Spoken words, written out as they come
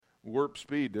warp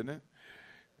speed, didn't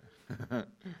it?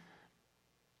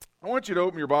 I want you to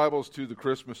open your Bibles to the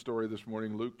Christmas story this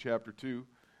morning, Luke chapter 2.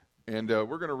 And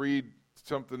we're going to read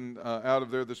something out of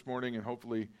there this morning and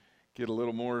hopefully get a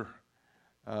little more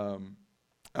out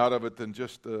of it than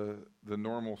just the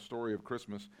normal story of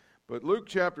Christmas. But Luke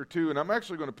chapter 2, and I'm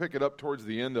actually going to pick it up towards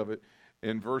the end of it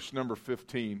in verse number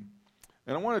 15.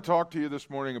 And I want to talk to you this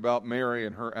morning about Mary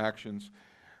and her actions.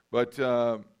 But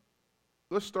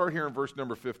let's start here in verse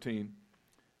number 15.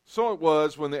 So it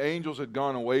was, when the angels had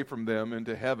gone away from them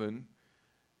into heaven,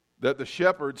 that the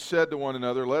shepherds said to one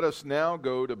another, "Let us now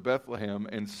go to Bethlehem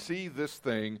and see this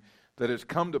thing that has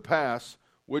come to pass,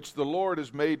 which the Lord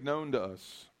has made known to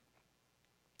us."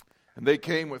 And they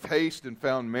came with haste and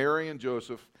found Mary and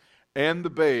Joseph and the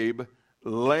babe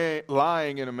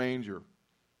lying in a manger.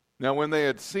 Now when they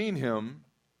had seen him,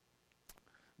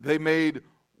 they made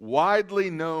widely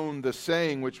known the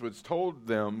saying which was told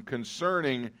them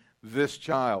concerning this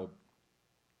child.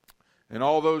 And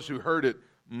all those who heard it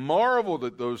marveled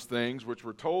at those things which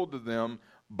were told to them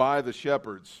by the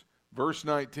shepherds. Verse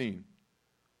 19.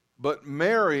 But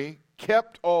Mary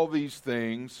kept all these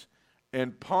things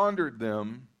and pondered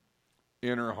them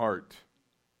in her heart.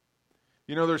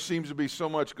 You know, there seems to be so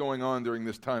much going on during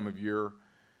this time of year.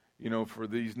 You know, for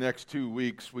these next 2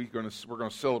 weeks, we're going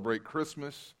to celebrate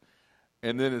Christmas.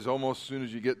 And then almost as soon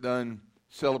as you get done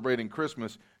celebrating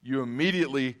Christmas, you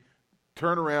immediately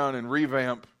turn around and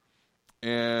revamp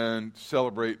and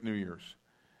celebrate New Year's.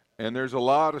 And there's a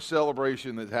lot of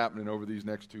celebration that's happening over these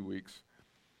next 2 weeks.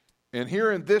 And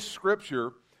here in this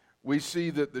scripture, we see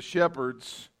that the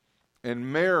shepherds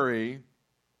and Mary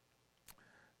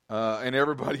and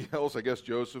everybody else, I guess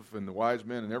Joseph and the wise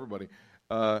men and everybody,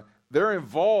 they're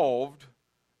involved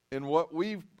in what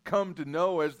we've come to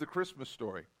know as the Christmas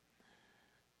story.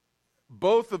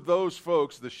 Both of those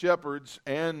folks, the shepherds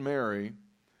and Mary,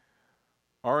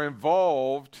 are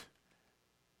involved.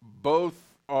 Both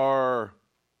are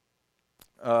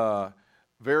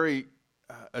very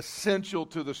essential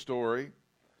to the story.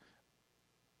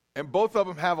 And both of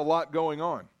them have a lot going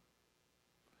on.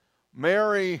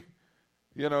 Mary,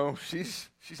 you know, she's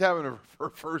having her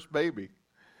first baby.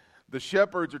 The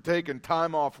shepherds are taking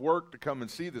time off work to come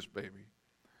and see this baby.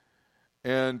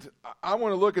 And I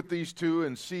want to look at these two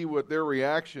and see what their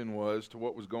reaction was to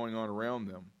what was going on around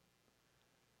them.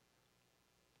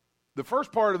 The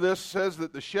first part of this says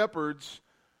that the shepherds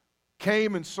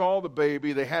came and saw the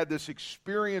baby. They had this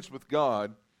experience with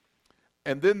God.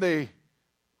 And then they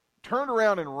turned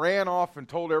around and ran off and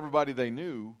told everybody they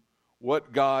knew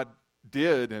what God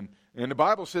did. And the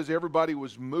Bible says everybody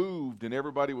was moved and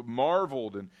everybody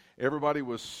marveled and everybody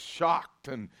was shocked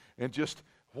and just,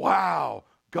 wow,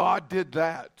 God did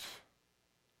that.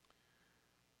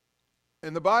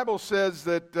 And the Bible says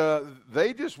that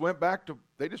they just went back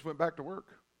to work.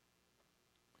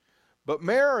 But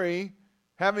Mary,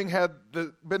 having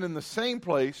been in the same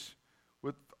place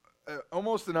with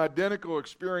almost an identical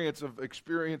experience of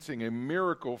experiencing a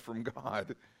miracle from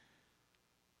God,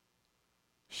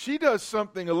 she does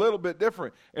something a little bit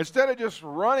different. Instead of just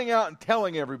running out and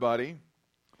telling everybody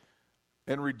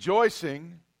and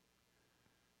rejoicing,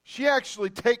 she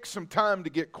actually takes some time to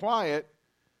get quiet,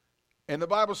 and the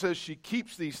Bible says she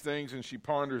keeps these things and she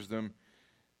ponders them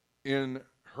in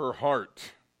her heart.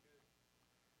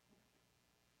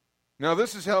 Now,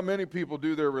 this is how many people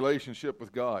do their relationship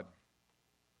with God.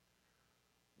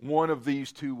 One of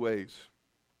these two ways.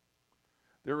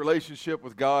 Their relationship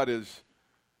with God is,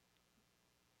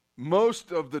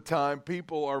 most of the time,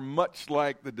 people are much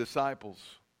like the disciples.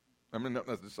 I mean, not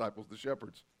the disciples, the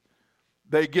shepherds.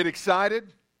 They get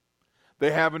excited. They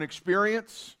have an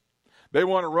experience. They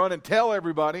want to run and tell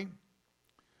everybody.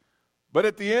 But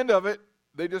at the end of it,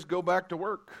 they just go back to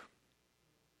work.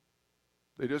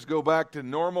 They just go back to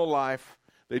normal life.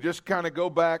 They just kind of go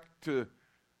back to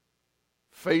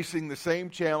facing the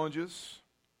same challenges.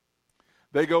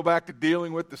 They go back to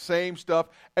dealing with the same stuff.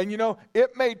 And you know,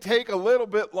 it may take a little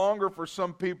bit longer for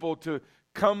some people to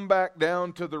come back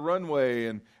down to the runway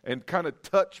and kind of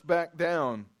touch back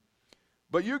down.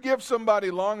 But you give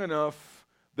somebody long enough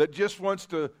that just wants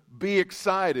to be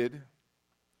excited.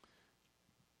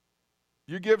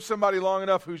 You give somebody long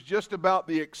enough who's just about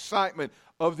the excitement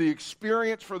of the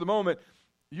experience for the moment.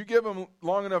 You give them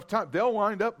long enough time, they'll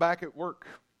wind up back at work.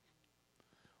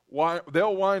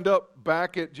 They'll wind up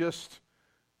back at just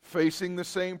facing the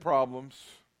same problems,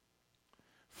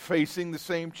 facing the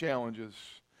same challenges,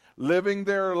 living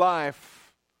their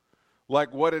life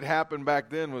like what had happened back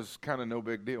then was kind of no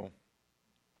big deal.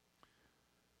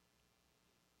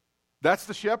 That's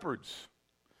the shepherds.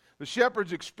 The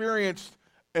shepherds experienced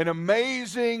an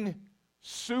amazing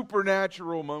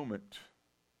supernatural moment.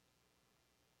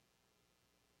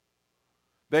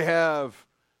 They have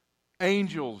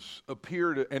angels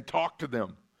appear and talk to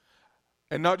them.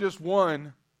 And not just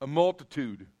one, a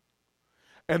multitude.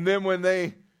 And then when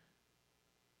they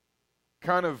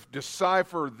kind of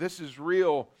decipher this is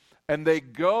real, and they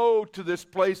go to this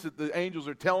place that the angels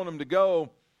are telling them to go,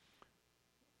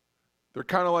 they're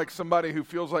kind of like somebody who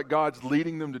feels like God's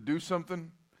leading them to do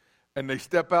something, and they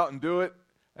step out and do it,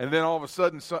 and then all of a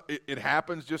sudden it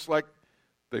happens just like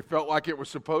they felt like it was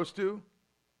supposed to.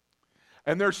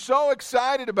 And they're so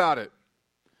excited about it,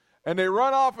 and they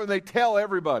run off and they tell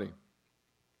everybody.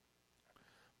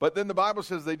 But then the Bible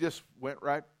says they just went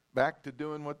right back to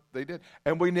doing what they did.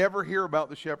 And we never hear about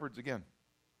the shepherds again.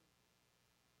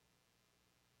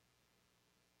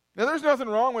 Now, there's nothing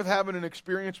wrong with having an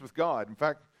experience with God. In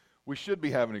fact, we should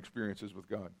be having experiences with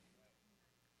God.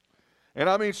 And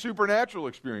I mean supernatural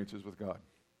experiences with God.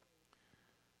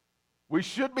 We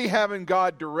should be having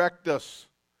God direct us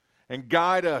and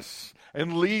guide us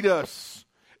and lead us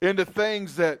into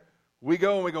things that we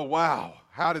go and we go, wow,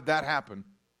 how did that happen?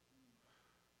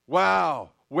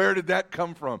 Wow, where did that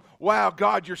come from? Wow,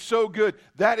 God, you're so good.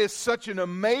 That is such an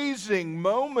amazing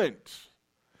moment.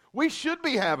 We should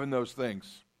be having those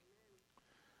things.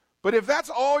 But if that's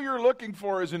all you're looking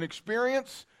for is an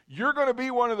experience, you're going to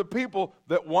be one of the people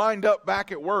that wind up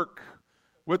back at work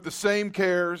with the same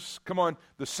cares,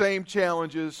 the same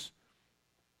challenges.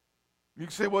 You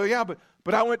can say, well, yeah,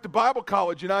 but I went to Bible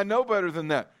college and I know better than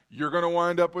that. You're going to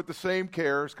wind up with the same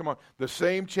cares, the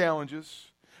same challenges.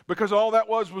 Because all that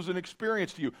was an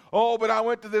experience to you. Oh, but I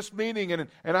went to this meeting and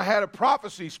I had a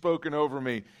prophecy spoken over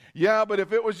me. Yeah, but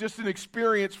if it was just an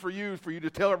experience for you to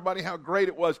tell everybody how great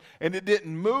it was, and it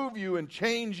didn't move you and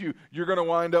change you, you're going to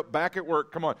wind up back at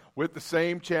work, with the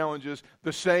same challenges,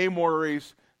 the same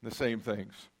worries, the same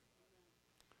things.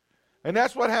 And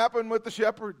that's what happened with the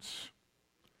shepherds.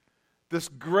 This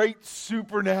great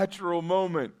supernatural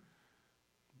moment.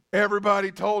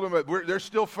 Everybody told them, they're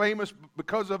still famous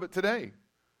because of it today.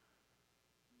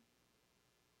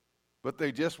 But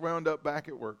they just wound up back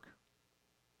at work.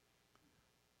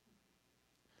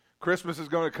 Christmas is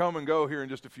going to come and go here in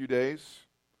just a few days.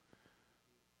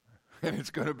 And it's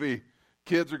going to be,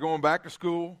 kids are going back to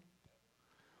school.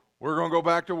 We're going to go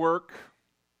back to work.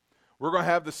 We're going to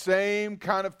have the same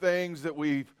kind of things that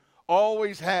we've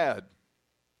always had.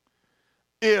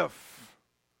 If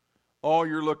all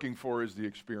you're looking for is the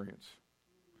experience.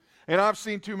 And I've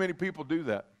seen too many people do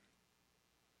that.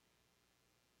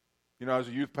 I was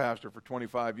a youth pastor for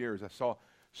 25 years. I saw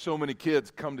so many kids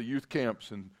come to youth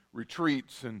camps and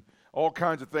retreats and all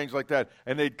kinds of things like that.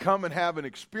 And they'd come and have an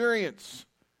experience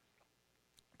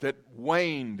that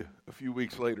waned a few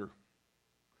weeks later.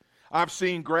 I've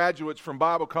seen graduates from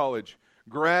Bible college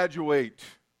graduate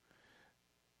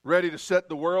ready to set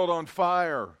the world on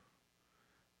fire.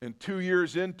 And 2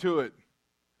 years into it,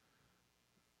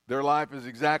 their life is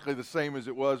exactly the same as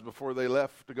it was before they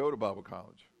left to go to Bible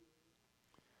college.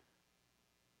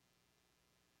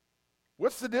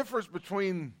 What's the difference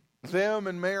between them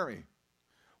and Mary?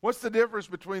 What's the difference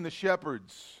between the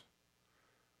shepherds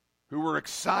who were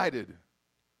excited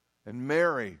and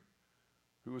Mary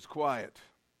who was quiet?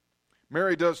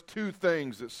 Mary does two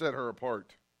things that set her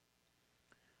apart.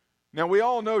 Now, we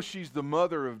all know she's the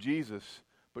mother of Jesus,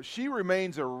 but she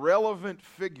remains a relevant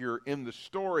figure in the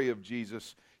story of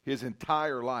Jesus his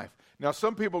entire life. Now,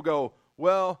 some people go,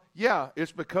 well, yeah,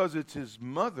 it's because it's his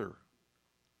mother.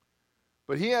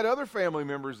 But he had other family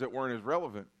members that weren't as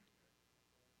relevant.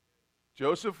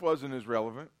 Joseph wasn't as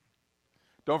relevant.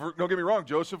 Don't get me wrong,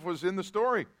 Joseph was in the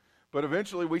story, but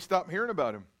eventually we stopped hearing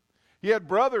about him. He had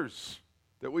brothers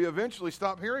that we eventually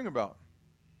stopped hearing about.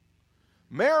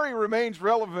 Mary remains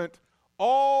relevant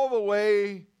all the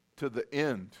way to the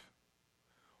end.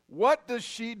 What does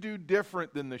she do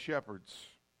different than the shepherds?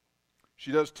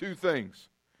 She does two things.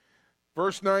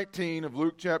 Verse 19 of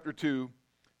Luke chapter 2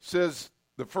 says,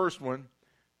 the first one,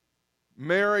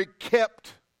 Mary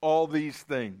kept all these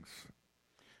things.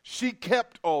 She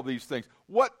kept all these things.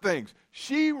 What things?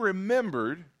 She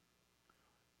remembered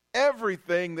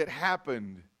everything that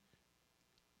happened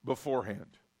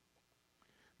beforehand.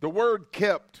 The word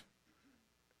kept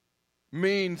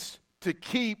means to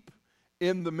keep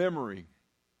in the memory,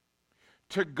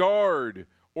 to guard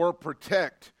or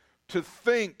protect, to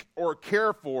think or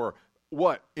care for.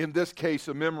 What? In this case,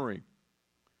 a memory.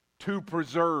 To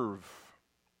preserve.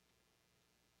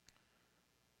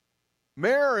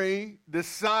 Mary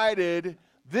decided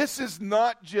this is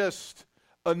not just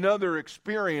another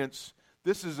experience,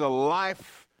 this is a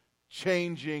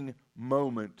life-changing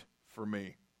moment for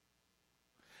me.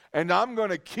 And I'm going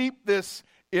to keep this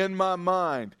in my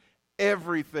mind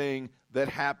everything that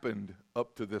happened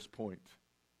up to this point.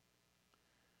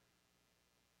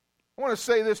 I want to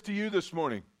say this to you this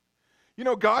morning. You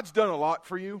know, God's done a lot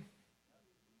for you.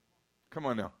 Come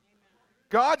on now.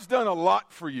 God's done a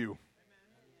lot for you.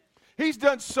 He's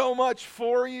done so much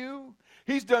for you.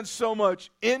 He's done so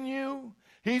much in you.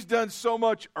 He's done so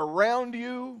much around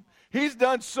you. He's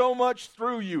done so much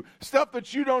through you. Stuff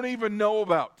that you don't even know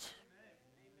about.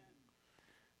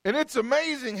 And it's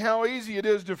amazing how easy it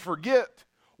is to forget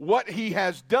what He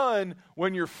has done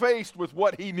when you're faced with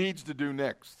what He needs to do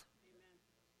next.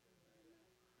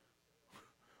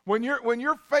 When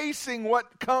you're facing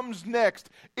what comes next,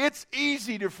 it's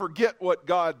easy to forget what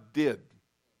God did.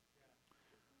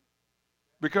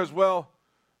 Because, well,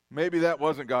 maybe that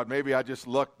wasn't God. Maybe I just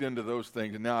lucked into those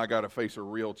things, and now I got to face a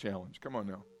real challenge. Come on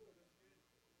now.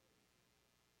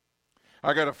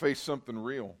 I got to face something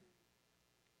real.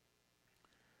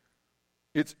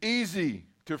 It's easy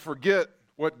to forget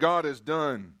what God has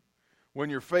done when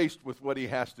you're faced with what He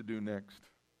has to do next.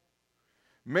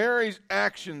 Mary's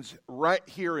actions right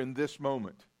here in this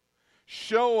moment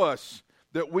show us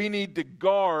that we need to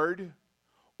guard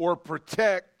or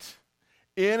protect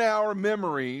in our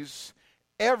memories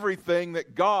everything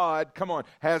that God, come on,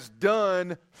 has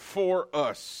done for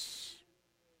us.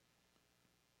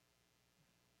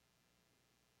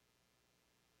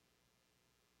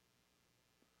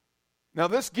 Now,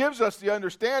 this gives us the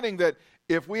understanding that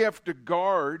if we have to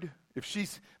guard, if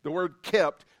she's, the word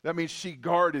kept, that means she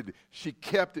guarded, she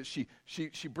kept it,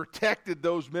 she protected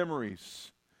those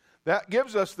memories. That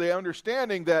gives us the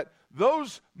understanding that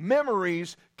those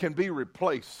memories can be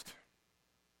replaced.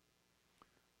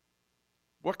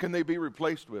 What can they be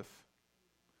replaced with?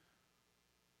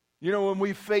 You know, when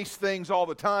we face things all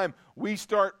the time, we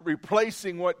start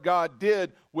replacing what God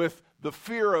did with the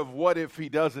fear of what if He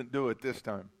doesn't do it this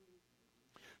time.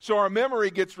 So our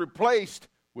memory gets replaced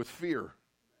with fear.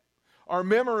 Our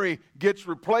memory gets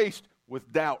replaced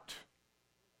with doubt.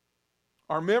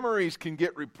 Our memories can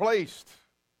get replaced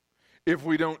if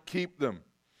we don't keep them.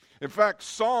 In fact,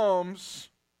 Psalms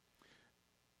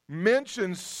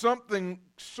mentions something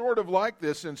sort of like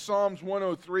this in Psalms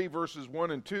 103 verses 1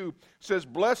 and 2. It says,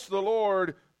 "Bless the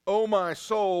Lord, O my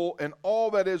soul, and all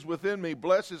that is within me.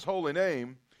 Bless His holy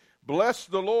name. Bless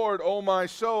the Lord, O my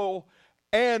soul,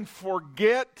 and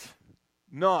forget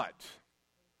not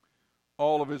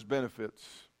all of His benefits."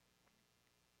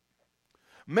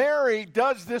 Mary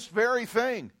does this very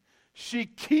thing. She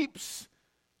keeps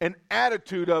an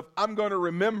attitude of, I'm going to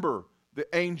remember the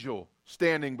angel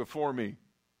standing before me,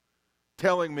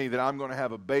 telling me that I'm going to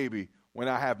have a baby when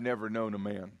I have never known a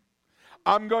man.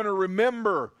 I'm going to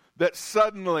remember that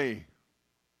suddenly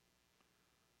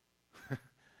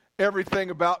everything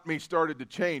about me started to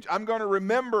change. I'm going to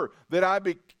remember that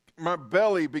my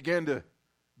belly began to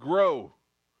grow.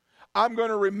 I'm going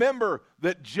to remember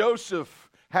that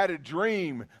Joseph had a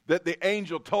dream that the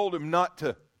angel told him not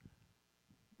to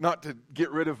get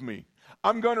rid of me.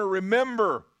 I'm going to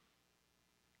remember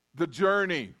the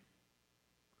journey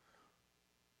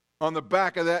on the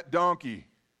back of that donkey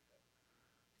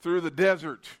through the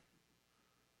desert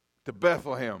to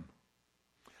Bethlehem.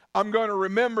 I'm going to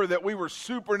remember that we were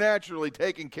supernaturally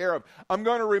taken care of. I'm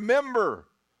going to remember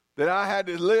that I had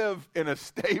to live in a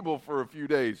stable for a few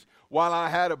days while I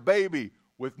had a baby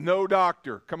with no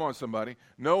doctor. Come on, somebody.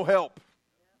 No help.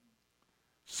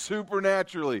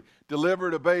 Supernaturally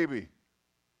delivered a baby.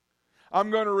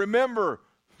 I'm going to remember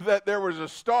that there was a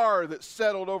star that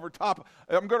settled over top.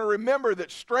 I'm going to remember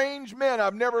that strange men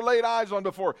I've never laid eyes on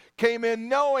before came in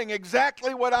knowing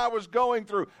exactly what I was going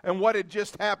through and what had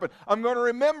just happened. I'm going to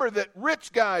remember that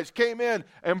rich guys came in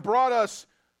and brought us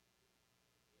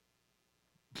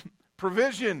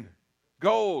provision,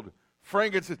 gold,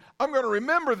 frankincense. I'm going to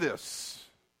remember this.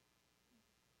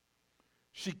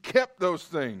 She kept those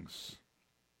things.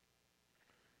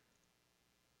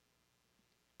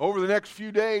 Over the next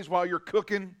few days while you're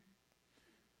cooking,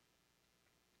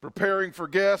 preparing for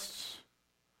guests,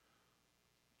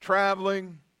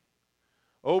 traveling,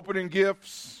 opening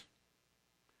gifts,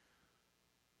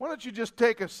 why don't you just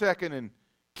take a second and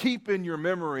keep in your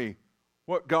memory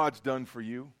what God's done for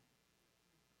you?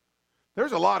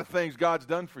 There's a lot of things God's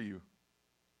done for you.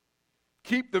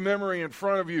 Keep the memory in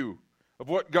front of you of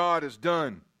what God has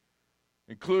done,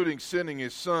 including sending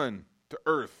His Son to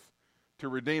earth to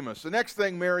redeem us. The next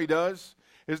thing Mary does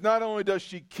is not only does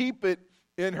she keep it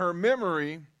in her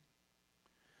memory,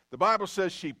 the Bible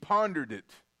says she pondered it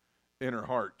in her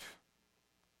heart.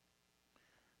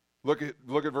 Look at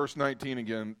verse 19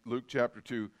 again, Luke chapter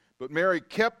 2. But Mary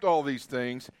kept all these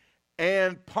things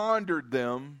and pondered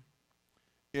them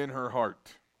in her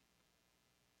heart.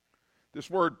 This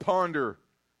word ponder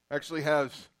actually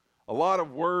has a lot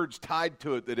of words tied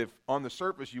to it that if on the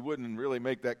surface you wouldn't really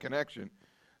make that connection.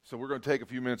 So we're going to take a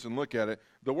few minutes and look at it.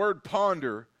 The word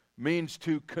ponder means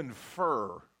to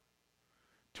confer,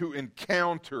 to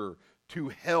encounter, to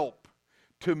help,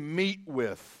 to meet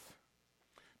with,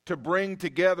 to bring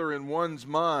together in one's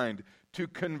mind, to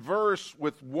converse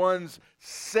with one's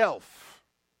self,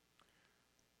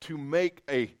 to make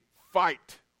a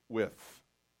fight with.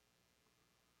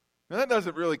 Now that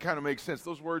doesn't really kind of make sense.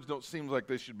 Those words don't seem like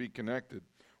they should be connected.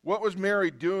 What was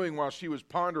Mary doing while she was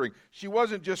pondering? She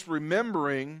wasn't just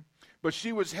remembering, but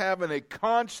she was having a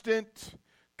constant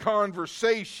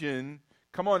conversation,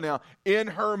 come on now, in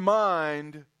her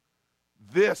mind.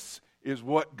 This is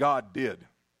what God did.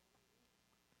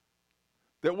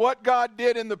 That what God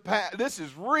did in the past, this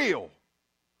is real.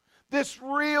 This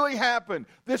really happened.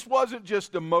 This wasn't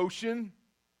just emotion.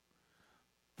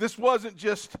 This wasn't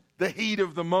just the heat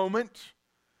of the moment.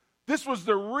 This was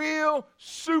the real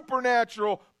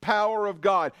supernatural power of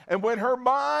God. And when her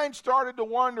mind started to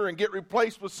wander and get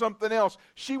replaced with something else,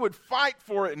 she would fight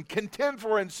for it and contend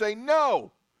for it and say,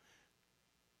 no,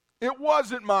 it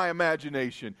wasn't my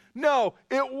imagination. No,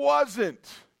 it wasn't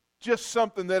just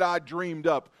something that I dreamed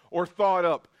up or thought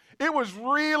up. It was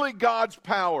really God's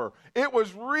power. It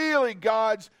was really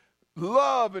God's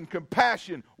love and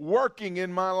compassion working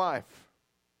in my life.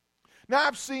 Now,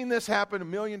 I've seen this happen a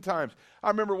million times. I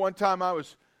remember one time I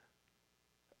was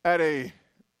at a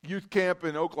youth camp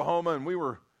in Oklahoma, and we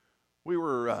were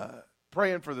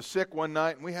praying for the sick one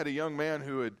night, and we had a young man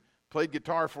who had played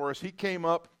guitar for us. He came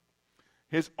up.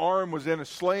 His arm was in a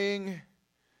sling.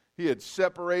 He had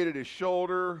separated his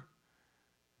shoulder,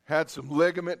 had some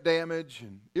ligament damage,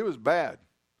 and it was bad.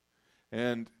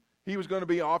 And he was going to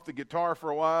be off the guitar for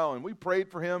a while, and we prayed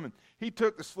for him, and he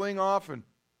took the sling off and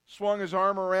swung his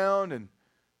arm around and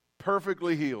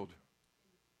perfectly healed.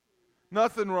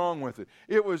 Nothing wrong with it.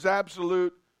 It was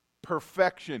absolute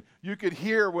perfection. You could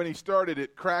hear when he started,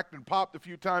 it cracked and popped a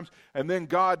few times, and then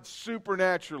God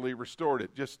supernaturally restored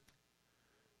it just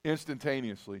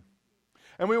instantaneously.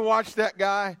 And we watched that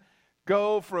guy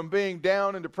go from being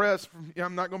down and depressed,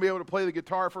 I'm not going to be able to play the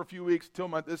guitar for a few weeks until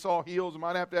this all heals, I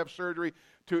might have to have surgery,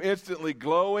 to instantly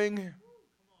glowing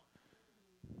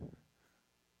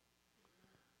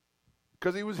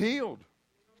because he was healed.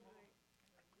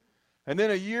 And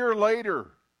then a year later,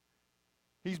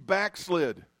 he's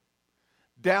backslid.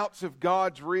 Doubts if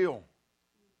God's real.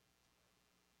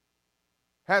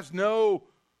 Has no,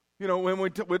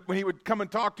 when he would come and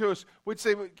talk to us, we'd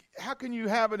say, how can you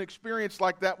have an experience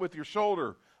like that with your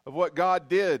shoulder of what God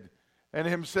did? And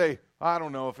him say, I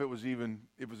don't know if it was even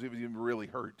really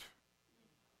hurt.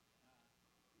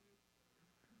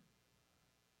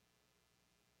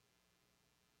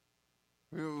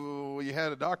 Well, you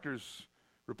had a doctor's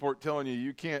report telling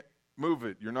you can't move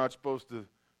it. You're not supposed to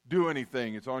do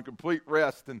anything. It's on complete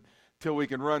rest until we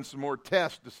can run some more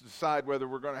tests to decide whether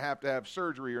we're going to have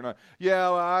surgery or not. Yeah,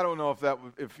 well, I don't know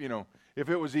if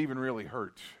it was even really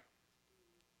hurt.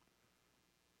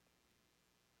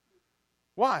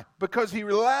 Why? Because he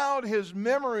allowed his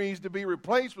memories to be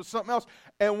replaced with something else.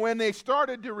 And when they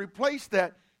started to replace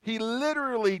that, he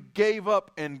literally gave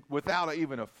up and without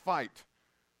even a fight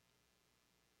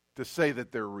to say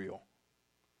that they're real.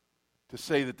 To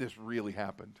say that this really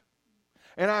happened.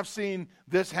 And I've seen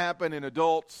this happen in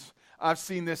adults. I've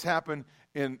seen this happen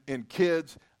in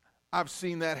kids. I've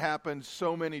seen that happen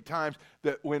so many times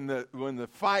that when the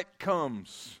fight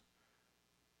comes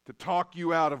to talk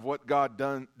you out of what God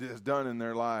has done in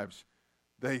their lives,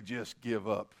 they just give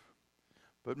up.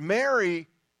 But Mary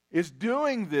is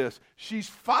doing this. She's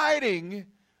fighting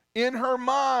in her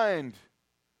mind.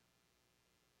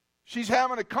 She's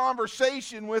having a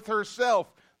conversation with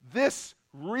herself. This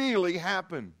really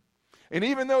happened. And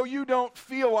even though you don't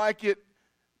feel like it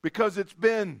because it's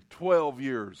been 12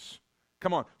 years,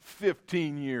 come on,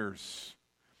 15 years,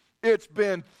 it's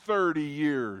been 30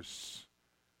 years,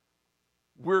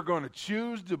 we're going to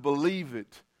choose to believe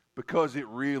it because it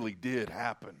really did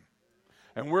happen.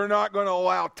 And we're not going to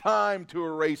allow time to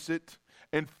erase it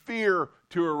and fear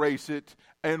to erase it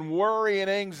and worry and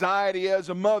anxiety as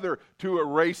a mother to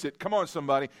erase it. Come on,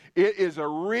 somebody. It is a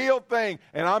real thing,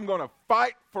 and I'm going to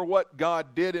fight for what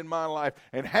God did in my life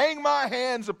and hang my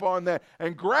hands upon that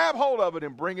and grab hold of it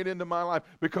and bring it into my life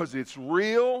because it's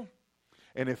real,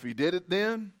 and if he did it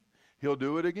then, he'll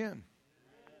do it again.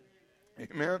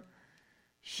 Amen.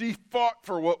 She fought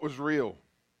for what was real.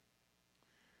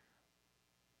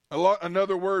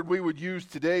 Another word we would use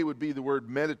today would be the word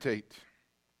meditate.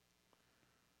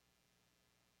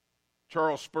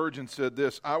 Charles Spurgeon said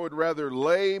this, I would rather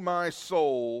lay my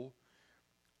soul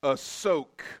a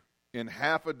soak in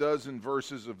half a dozen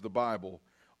verses of the Bible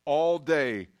all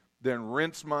day than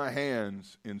rinse my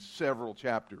hands in several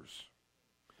chapters.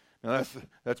 Now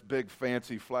that's big,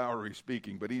 fancy, flowery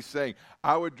speaking, but he's saying,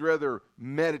 I would rather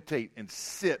meditate and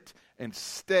sit and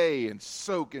stay and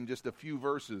soak in just a few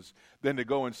verses than to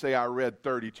go and say I read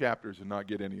 30 chapters and not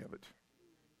get any of it.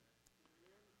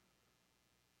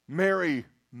 Mary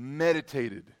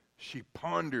meditated, she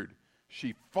pondered,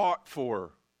 she fought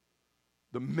for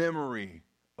the memory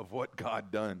of what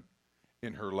God done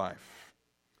in her life.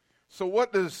 So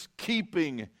what does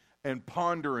keeping and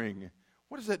pondering,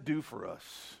 what does that do for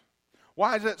us?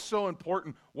 Why is that so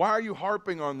important? Why are you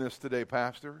harping on this today,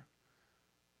 Pastor?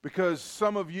 Because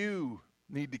some of you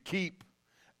need to keep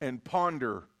and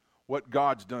ponder what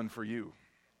God's done for you.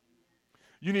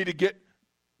 You need to get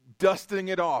dusting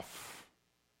it off.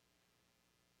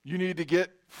 You need to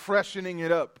get freshening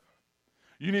it up.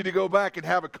 You need to go back and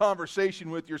have a conversation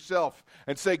with yourself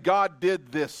and say, God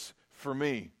did this for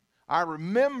me. I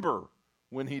remember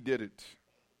when he did it.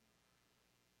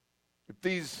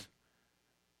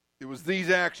 It was these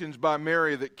actions by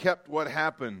Mary that kept what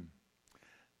happened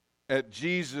at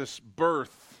Jesus'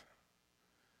 birth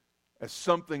as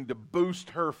something to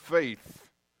boost her faith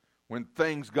when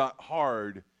things got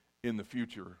hard in the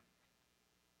future.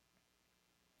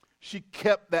 She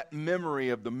kept that memory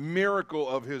of the miracle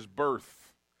of his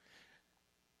birth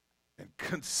and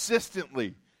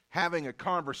consistently having a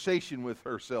conversation with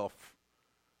herself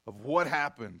of what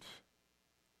happened.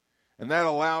 And that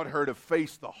allowed her to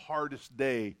face the hardest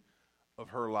day of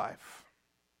her life.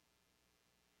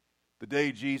 The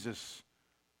day Jesus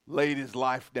laid his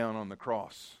life down on the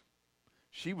cross.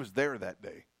 She was there that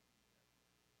day.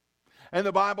 And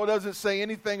the Bible doesn't say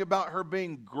anything about her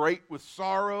being great with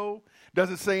sorrow.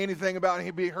 Doesn't say anything about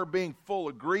her being full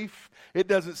of grief. It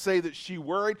doesn't say that she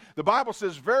worried. The Bible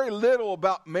says very little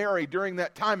about Mary during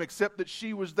that time except that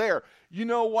she was there. You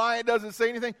know why it doesn't say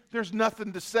anything? There's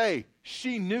nothing to say.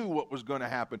 She knew what was going to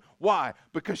happen. Why?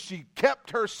 Because she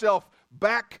kept herself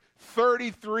back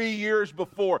 33 years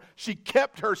before. She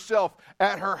kept herself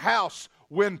at her house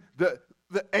when the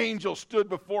angel stood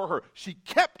before her. She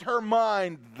kept her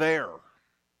mind there.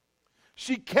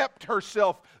 She kept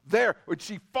herself there. When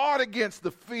she fought against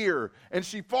the fear, and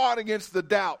she fought against the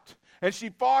doubt, and she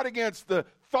fought against the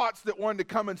thoughts that wanted to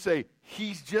come and say,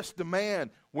 he's just a man.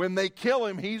 When they kill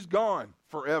him, he's gone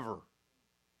forever.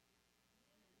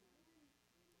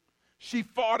 She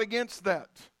fought against that.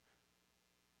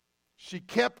 She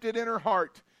kept it in her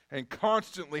heart and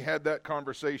constantly had that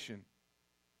conversation.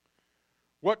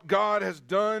 What God has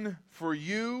done for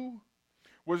you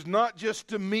was not just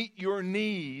to meet your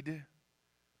need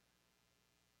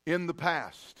in the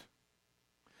past.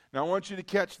 Now I want you to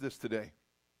catch this today.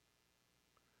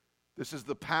 This is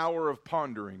the power of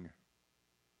pondering.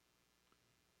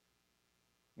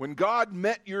 When God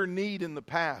met your need in the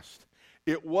past,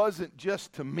 it wasn't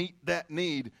just to meet that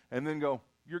need and then go,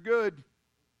 you're good.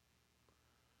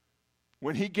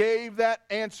 When he gave that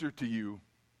answer to you,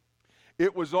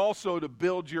 it was also to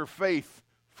build your faith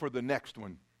for the next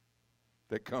one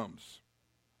that comes.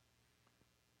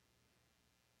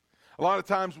 A lot of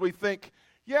times we think,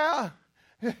 yeah,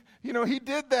 he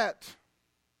did that.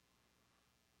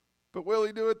 But will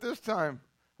he do it this time?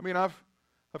 I mean, I've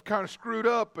kind of screwed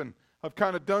up, and I've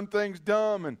kind of done things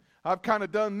dumb, and I've kind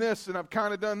of done this, and I've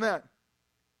kind of done that.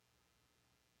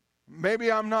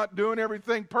 Maybe I'm not doing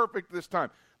everything perfect this time.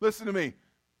 Listen to me.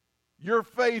 Your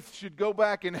faith should go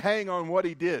back and hang on what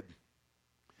he did.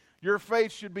 Your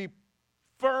faith should be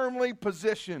firmly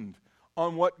positioned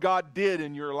on what God did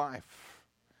in your life.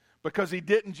 Because he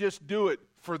didn't just do it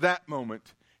for that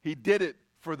moment. He did it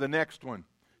for the next one.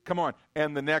 Come on,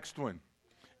 and the next one.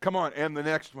 Come on, and the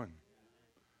next one.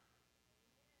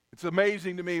 It's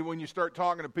amazing to me when you start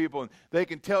talking to people and they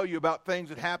can tell you about things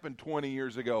that happened 20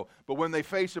 years ago. But when they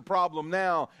face a problem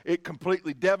now, it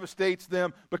completely devastates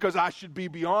them because I should be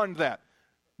beyond that.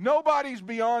 Nobody's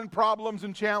beyond problems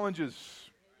and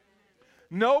challenges.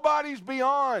 Nobody's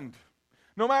beyond.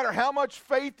 No matter how much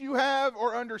faith you have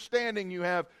or understanding you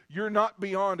have, you're not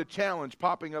beyond a challenge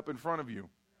popping up in front of you.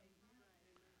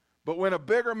 But when a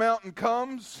bigger mountain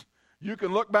comes, you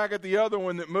can look back at the other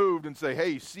one that moved and say,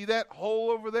 hey, see that hole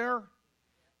over there?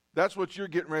 That's what you're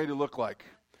getting ready to look like.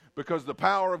 Because the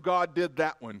power of God did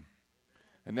that one.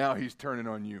 And now he's turning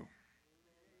on you.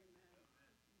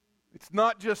 It's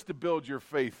not just to build your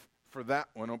faith for that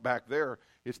one back there.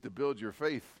 It's to build your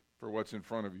faith for what's in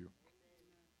front of you.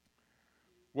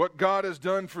 What God has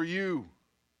done for you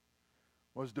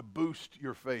was to boost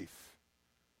your faith.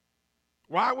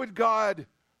 Why would God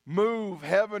move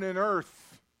heaven and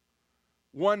earth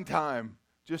one time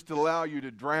just to allow you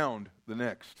to drown the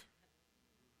next?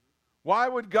 Why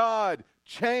would God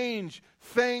change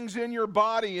things in your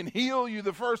body and heal you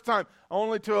the first time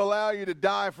only to allow you to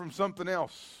die from something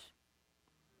else?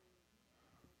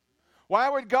 Why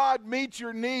would God meet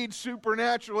your needs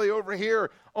supernaturally over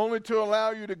here only to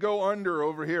allow you to go under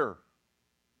over here?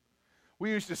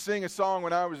 We used to sing a song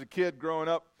when I was a kid growing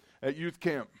up at youth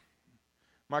camp.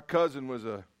 My cousin was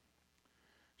a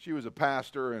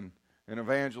pastor and an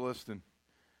evangelist, and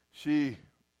she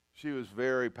was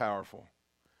very powerful.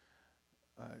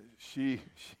 She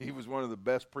was one of the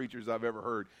best preachers I've ever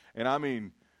heard. And I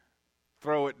mean,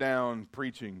 throw it down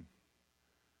preaching,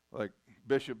 like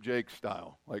Bishop Jake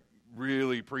style, like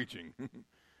really preaching.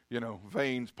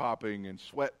 Veins popping and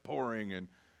sweat pouring, and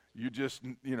you just,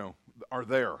 are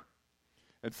there.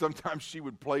 And sometimes she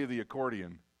would play the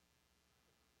accordion.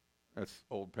 That's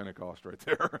old Pentecost right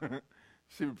there.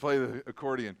 She would play the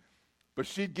accordion. But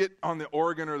she'd get on the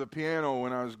organ or the piano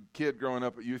when I was a kid growing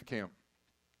up at youth camp.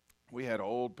 We had an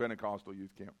old Pentecostal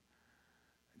youth camp.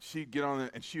 She'd get on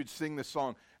it and she would sing this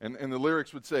song. And the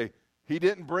lyrics would say, "He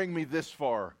didn't bring me this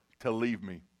far to leave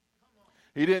me.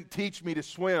 He didn't teach me to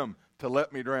swim to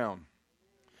let me drown.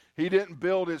 He didn't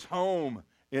build his home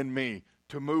in me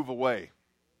to move away.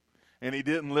 And he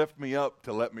didn't lift me up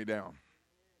to let me down."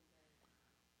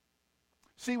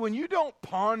 See, when you don't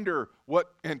ponder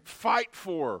and fight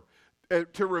for,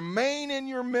 to remain in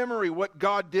your memory what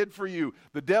God did for you,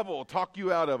 the devil will talk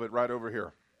you out of it right over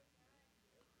here.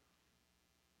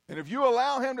 And if you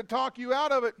allow him to talk you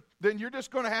out of it, then you're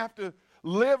just going to have to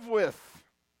live with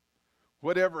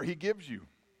whatever he gives you.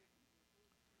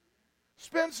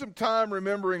 Spend some time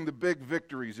remembering the big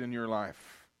victories in your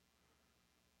life.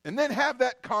 And then have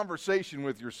that conversation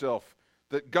with yourself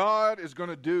that God is going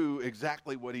to do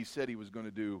exactly what he said he was going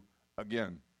to do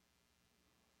again.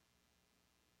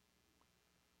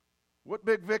 What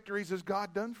big victories has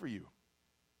God done for you?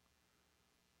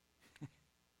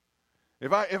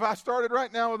 If I started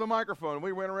right now with a microphone and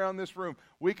we went around this room,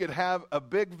 we could have a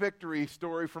big victory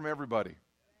story from everybody.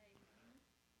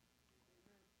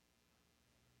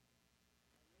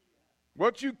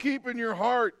 What you keep in your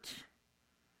heart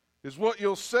is what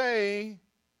you'll say,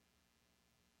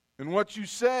 and what you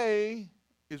say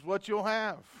is what you'll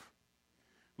have.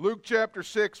 Luke chapter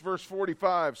 6, verse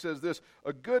 45 says this: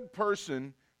 "A good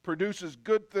person produces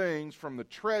good things from the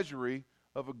treasury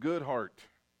of a good heart,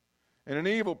 and an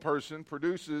evil person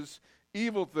produces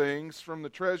evil things from the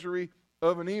treasury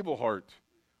of an evil heart.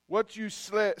 What you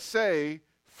say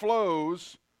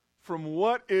flows from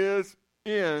what is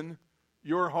in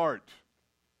your heart."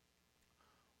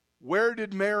 Where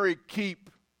did Mary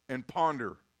keep and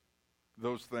ponder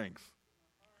those things?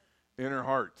 In her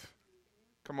heart.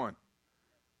 Come on.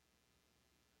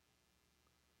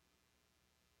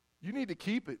 You need to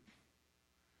keep it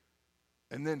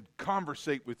and then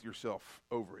conversate with yourself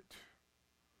over it.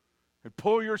 And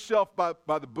pull yourself by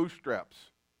the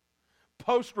bootstraps.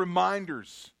 Post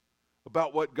reminders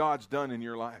about what God's done in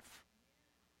your life.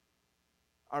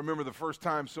 I remember the first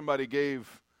time somebody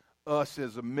gave us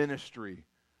as a ministry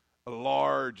a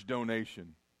large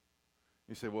donation.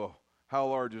 You say, well, how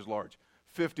large is large?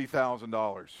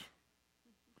 $50,000.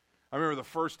 I remember the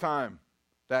first time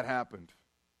that happened.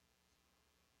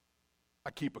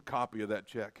 I keep a copy of that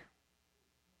check.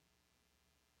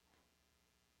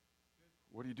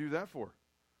 What do you do that for?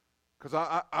 Because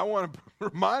I want to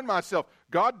remind myself,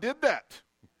 God did that.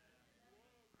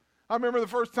 I remember the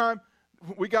first time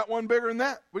we got one bigger than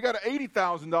that. We got an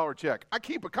 $80,000 check. I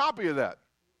keep a copy of that.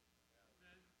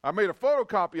 I made a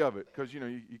photocopy of it because,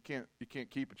 you can't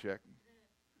keep a check.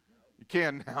 You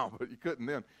can now, but you couldn't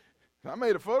then. I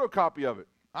made a photocopy of it.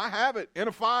 I have it in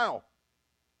a file.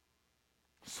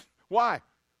 Why?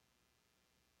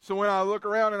 So when I look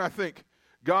around and I think,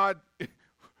 God,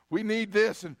 we need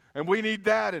this and we need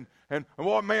that and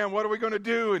well, man, what are we going to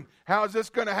do and how is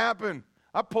this going to happen?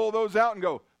 I pull those out and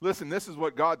go, listen, this is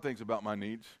what God thinks about my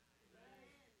needs.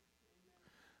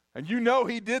 And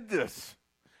he did this.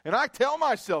 And I tell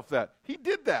myself that. He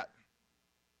did that.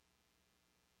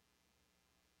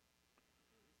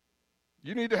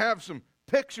 You need to have some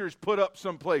pictures put up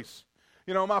someplace.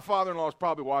 My father-in-law is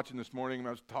probably watching this morning, and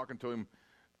I was talking to him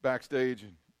backstage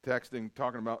and texting,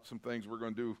 talking about some things we're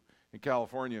going to do in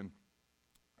California. And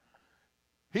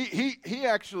he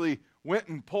actually went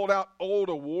and pulled out old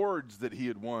awards that he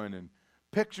had won and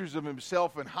pictures of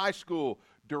himself in high school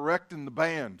directing the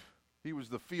band. He was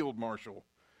the field marshal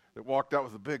that walked out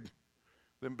with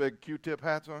them big Q-tip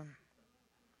hats on.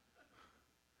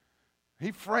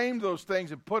 He framed those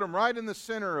things and put them right in the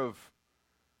center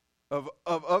of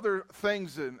other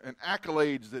things and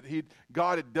accolades that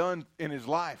God had done in his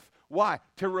life. Why?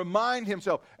 To remind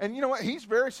himself. And you know what? He's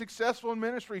very successful in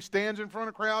ministry. He stands in front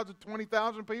of crowds of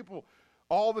 20,000 people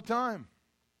all the time.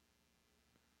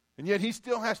 And yet he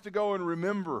still has to go and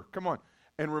remember, come on,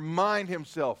 and remind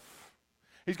himself.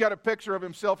 He's got a picture of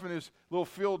himself in his little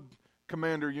field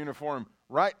commander uniform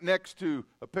right next to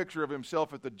a picture of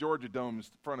himself at the Georgia Dome in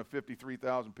front of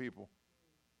 53,000 people.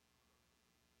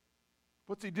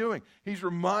 What's he doing? He's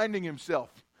reminding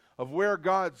himself of where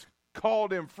God's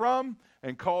called him from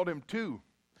and called him to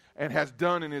and has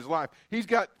done in his life. He's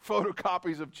got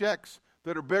photocopies of checks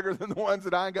that are bigger than the ones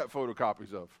that I got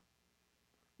photocopies of.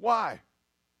 Why?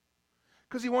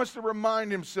 Because he wants to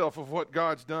remind himself of what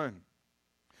God's done.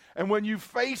 And when you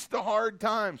face the hard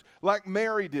times, like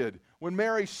Mary did, when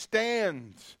Mary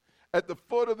stands at the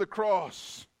foot of the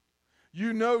cross,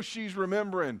 you know she's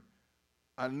remembering,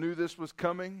 I knew this was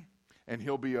coming, and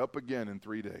he'll be up again in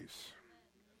 3 days.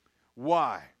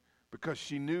 Why? Because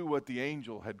she knew what the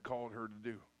angel had called her to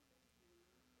do.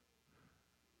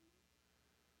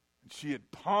 And she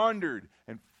had pondered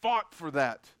and fought for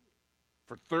that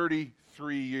for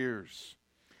 33 years.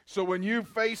 So when you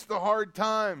face the hard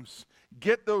times,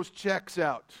 get those checks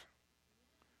out.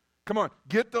 Come on,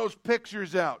 get those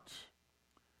pictures out.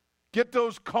 Get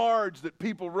those cards that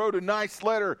people wrote a nice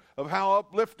letter of how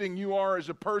uplifting you are as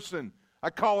a person. I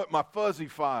call it my fuzzy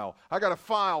file. I got a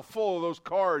file full of those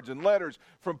cards and letters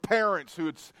from parents who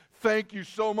would thank you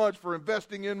so much for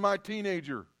investing in my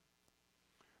teenager.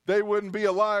 They wouldn't be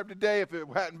alive today if it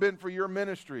hadn't been for your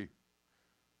ministry.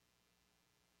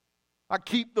 I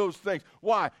keep those things.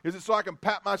 Why? Is it so I can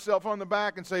pat myself on the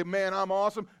back and say, man, I'm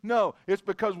awesome? No, it's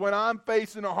because when I'm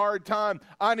facing a hard time,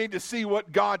 I need to see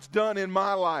what God's done in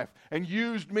my life and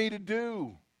used me to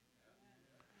do.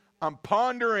 I'm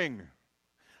pondering.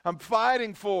 I'm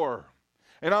fighting for.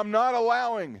 And I'm not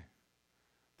allowing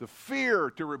the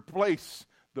fear to replace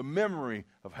the memory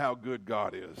of how good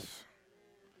God is.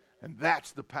 And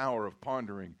that's the power of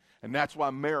pondering. And that's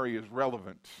why Mary is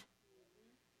relevant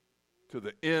to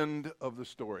the end of the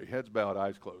story. Heads bowed,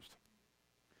 eyes closed.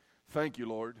 Thank you,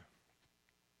 Lord.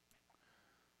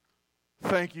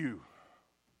 Thank you